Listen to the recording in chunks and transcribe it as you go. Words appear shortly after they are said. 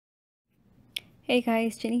Hey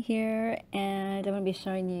guys, Jenny here, and I'm going to be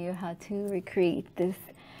showing you how to recreate this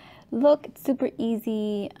look. It's super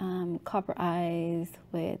easy, copper eyes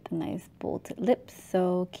with nice bold lips.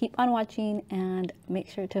 So keep on watching and make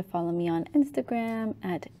sure to follow me on Instagram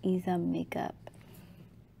at Isa Makeup.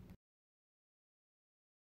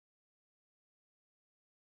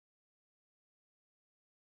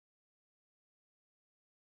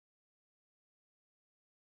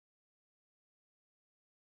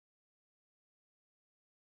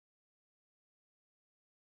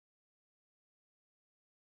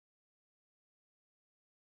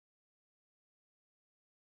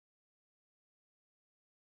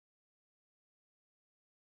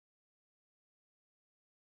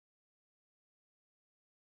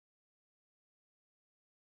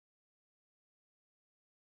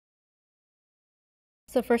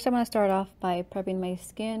 So first I'm going to start off by prepping my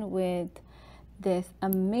skin with this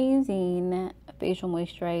amazing facial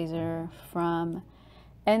moisturizer from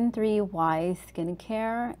NNNY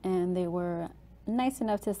Skincare, and they were nice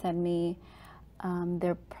enough to send me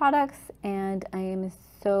their products, and I am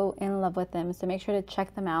so in love with them. So make sure to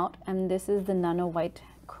check them out. And this is the Nano White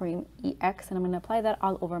Cream EX, and I'm going to apply that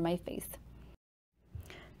all over my face.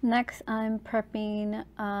 Next, I'm prepping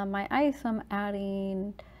my eyes, so I'm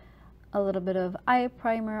adding a little bit of eye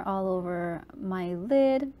primer all over my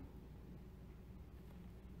lid.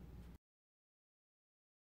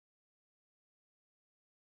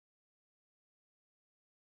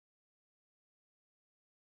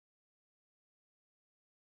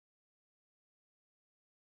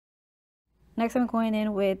 Next, I'm going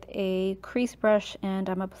in with a crease brush and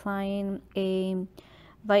I'm applying a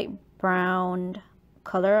light brown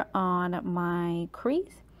color on my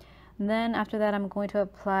crease. And then after that, I'm going to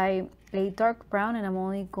apply a dark brown, and I'm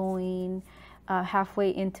only going halfway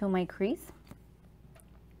into my crease.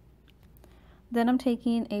 Then I'm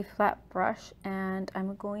taking a flat brush and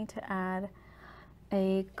I'm going to add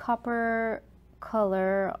a copper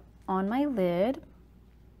color on my lid.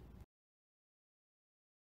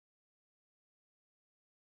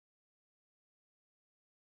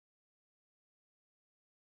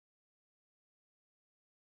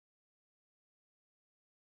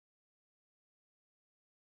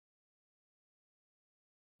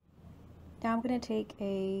 Now I'm going to take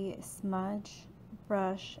a smudge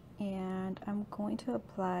brush and I'm going to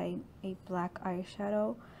apply a black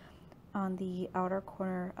eyeshadow on the outer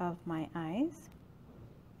corner of my eyes.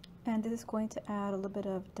 And this is going to add a little bit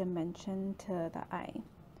of dimension to the eye.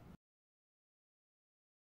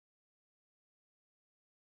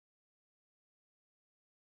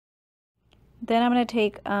 Then I'm going to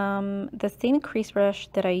take the same crease brush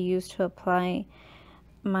that I used to apply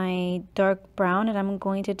my dark brown, and I'm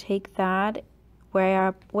going to take that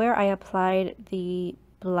where I applied the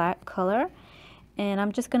black color, and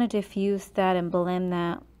I'm just going to diffuse that and blend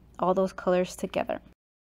that all those colors together.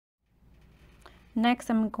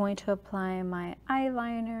 Next, I'm going to apply my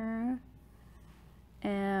eyeliner,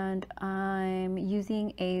 and I'm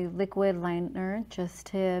using a liquid liner just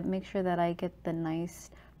to make sure that I get the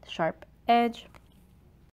nice sharp edge.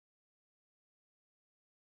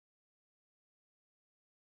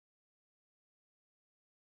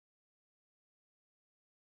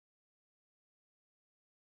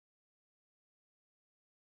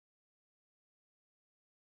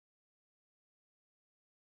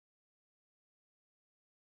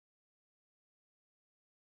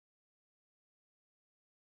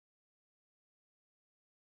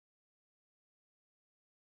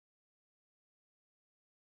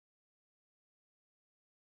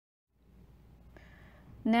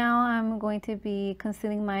 Now I'm going to be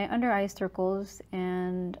concealing my under eye circles,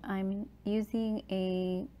 and I'm using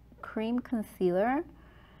a cream concealer,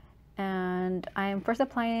 and I'm first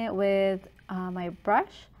applying it with my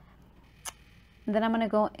brush. Then I'm going to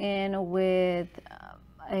go in with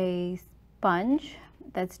a sponge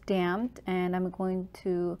that's damped, and I'm going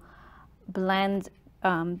to blend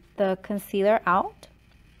the concealer out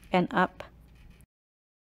and up.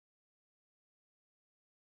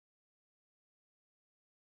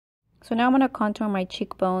 So now I'm going to contour my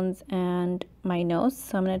cheekbones and my nose.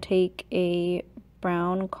 So I'm going to take a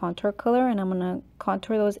brown contour color and I'm going to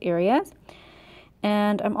contour those areas.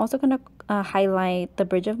 And I'm also going to highlight the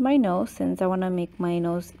bridge of my nose, since I want to make my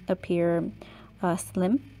nose appear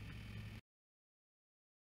slim.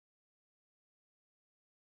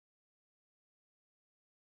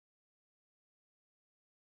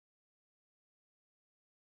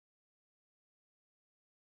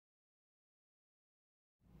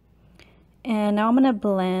 And now I'm going to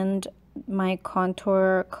blend my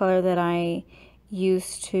contour color that I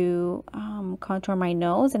use to contour my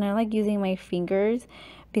nose, and I like using my fingers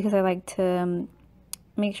because I like to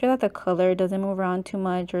make sure that the color doesn't move around too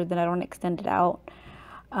much or that I don't extend it out,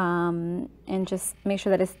 and just make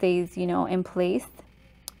sure that it stays, you know, in place.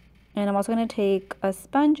 And I'm also going to take a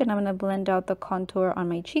sponge and I'm going to blend out the contour on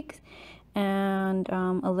my cheeks and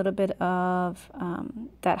a little bit of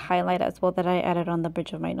that highlight as well that I added on the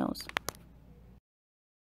bridge of my nose.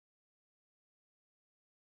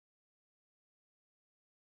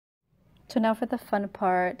 So now for the fun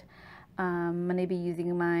part, I'm going to be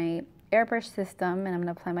using my airbrush system and I'm going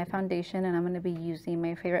to apply my foundation, and I'm going to be using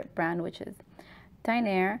my favorite brand, which is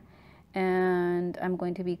Dinair, and I'm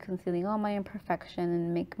going to be concealing all my imperfection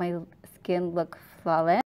and make my skin look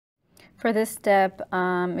flawless. For this step,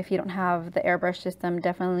 if you don't have the airbrush system,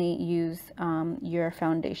 definitely use your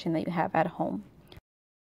foundation that you have at home.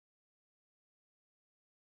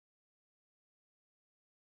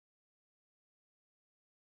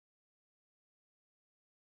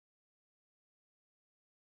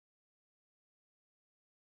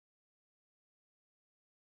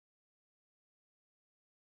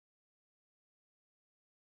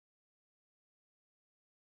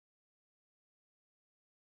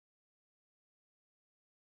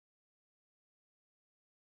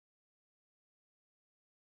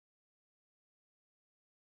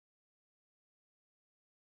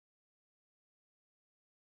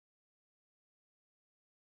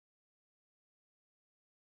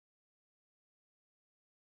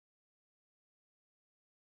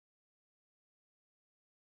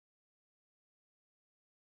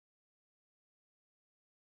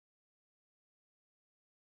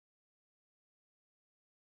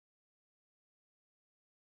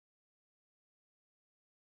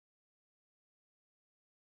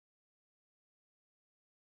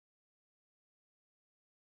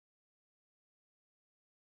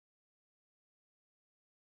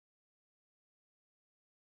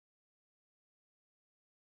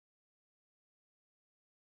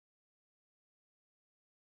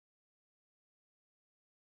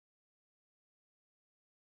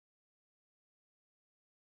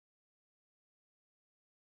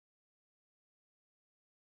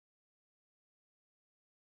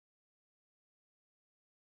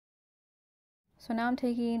 So now I'm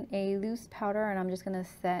taking a loose powder and I'm just going to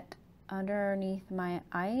set underneath my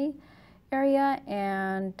eye area,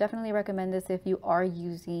 and definitely recommend this if you are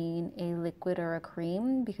using a liquid or a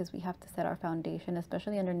cream, because we have to set our foundation,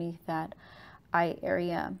 especially underneath that eye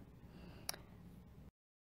area.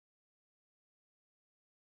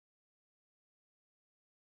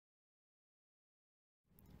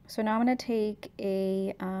 So now I'm going to take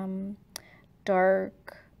a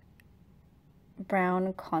dark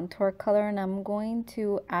brown contour color and I'm going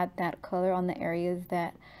to add that color on the areas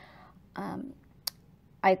that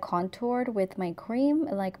I contoured with my cream,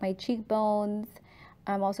 like my cheekbones.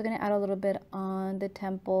 I'm also going to add a little bit on the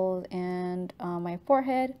temples and my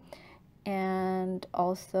forehead, and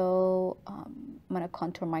also I'm going to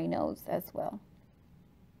contour my nose as well.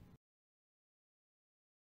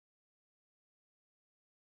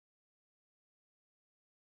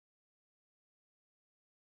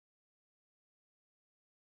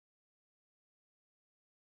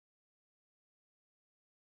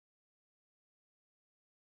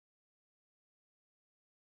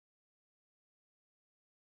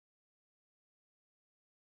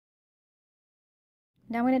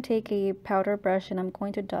 Now I'm going to take a powder brush and I'm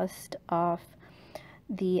going to dust off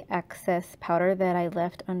the excess powder that I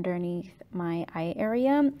left underneath my eye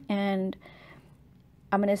area, and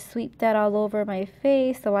I'm going to sweep that all over my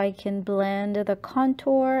face so I can blend the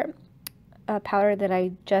contour powder that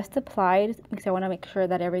I just applied, because I want to make sure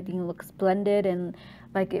that everything looks blended and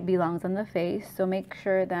like it belongs on the face. So make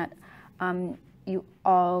sure that you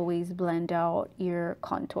always blend out your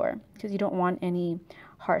contour, because you don't want any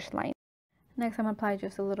harsh lines. Next, I'm going to apply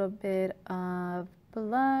just a little bit of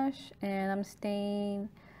blush, and I'm staying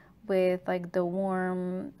with like the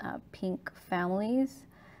warm pink families.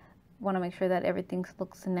 Want to make sure that everything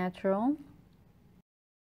looks natural.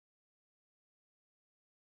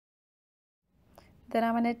 Then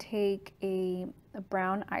I'm going to take a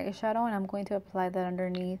brown eyeshadow and I'm going to apply that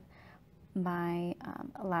underneath my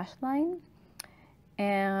lash line.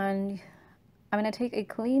 And I'm going to take a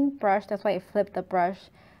clean brush. That's why I flipped the brush,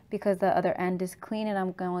 because the other end is clean, and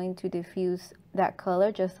I'm going to diffuse that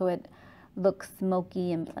color just so it looks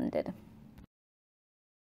smoky and blended.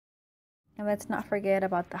 And let's not forget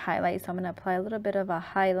about the highlight. So I'm going to apply a little bit of a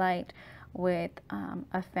highlight with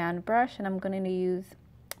a fan brush, and I'm going to use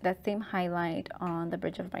that same highlight on the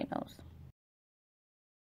bridge of my nose.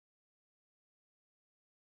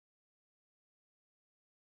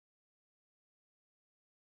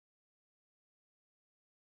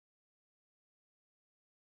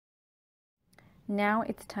 Now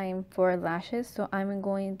it's time for lashes. So I'm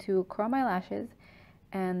going to curl my lashes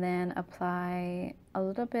and then apply a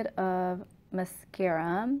little bit of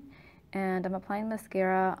mascara. And I'm applying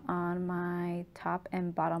mascara on my top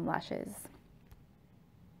and bottom lashes.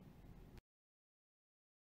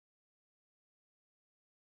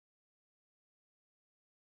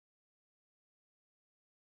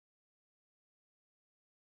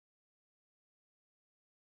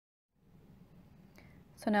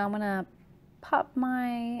 So now I'm gonna pop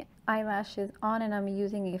my eyelashes on, and I'm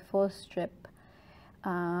using a full strip.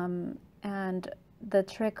 And the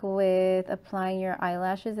trick with applying your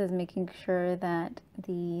eyelashes is making sure that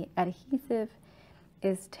the adhesive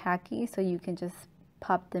is tacky, so you can just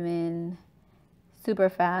pop them in super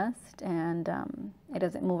fast and it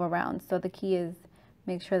doesn't move around. So the key is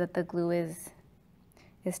make sure that the glue is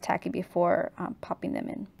tacky before popping them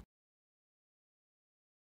in.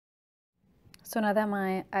 So now that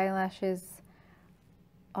my eyelashes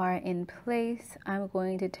are in place, I'm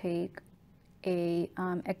going to take a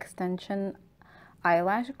extension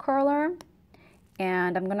eyelash curler,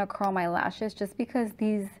 and I'm gonna curl my lashes just because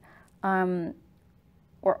these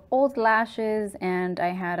were old lashes and I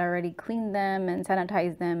had already cleaned them and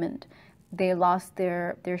sanitized them and they lost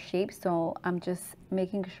their shape. So I'm just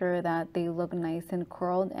making sure that they look nice and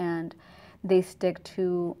curled and they stick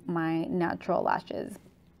to my natural lashes.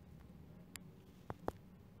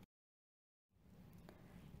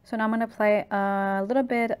 So now I'm going to apply a little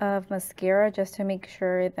bit of mascara just to make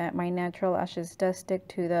sure that my natural lashes does stick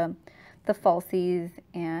to the falsies,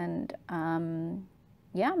 and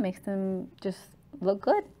yeah, makes them just look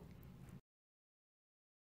good.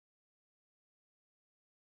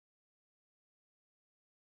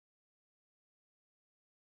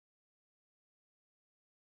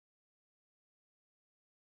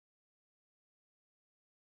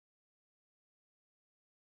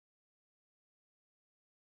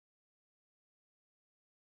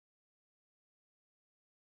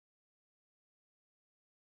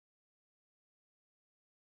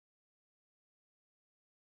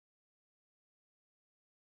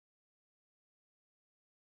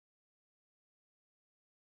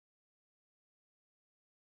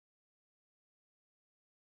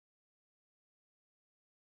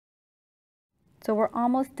 So we're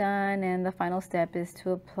almost done, and the final step is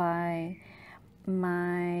to apply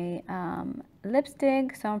my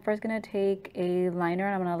lipstick. So I'm first going to take a liner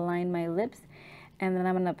and I'm going to line my lips, and then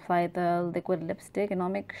I'm going to apply the liquid lipstick, and I'll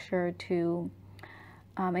make sure to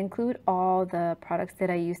include all the products that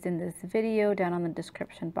I used in this video down on the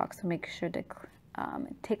description box. So make sure to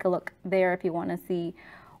take a look there if you want to see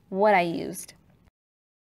what I used.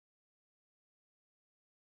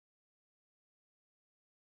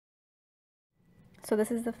 So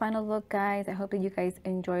this is the final look, guys. I hope that you guys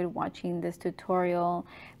enjoyed watching this tutorial.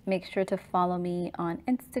 Make sure to follow me on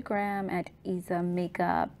Instagram at Isa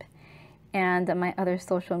Makeup and my other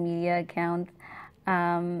social media accounts.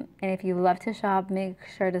 And if you love to shop, make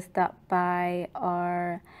sure to stop by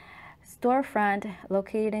our storefront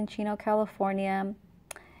located in Chino, California,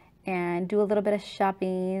 and do a little bit of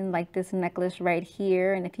shopping, like this necklace right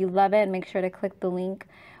here. And if you love it, make sure to click the link.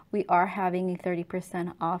 We are having a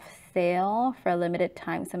 30% off sale for a limited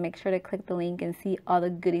time, so make sure to click the link and see all the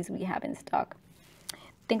goodies we have in stock.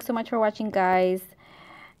 Thanks so much for watching, guys,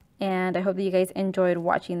 and I hope that you guys enjoyed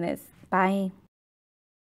watching this. Bye.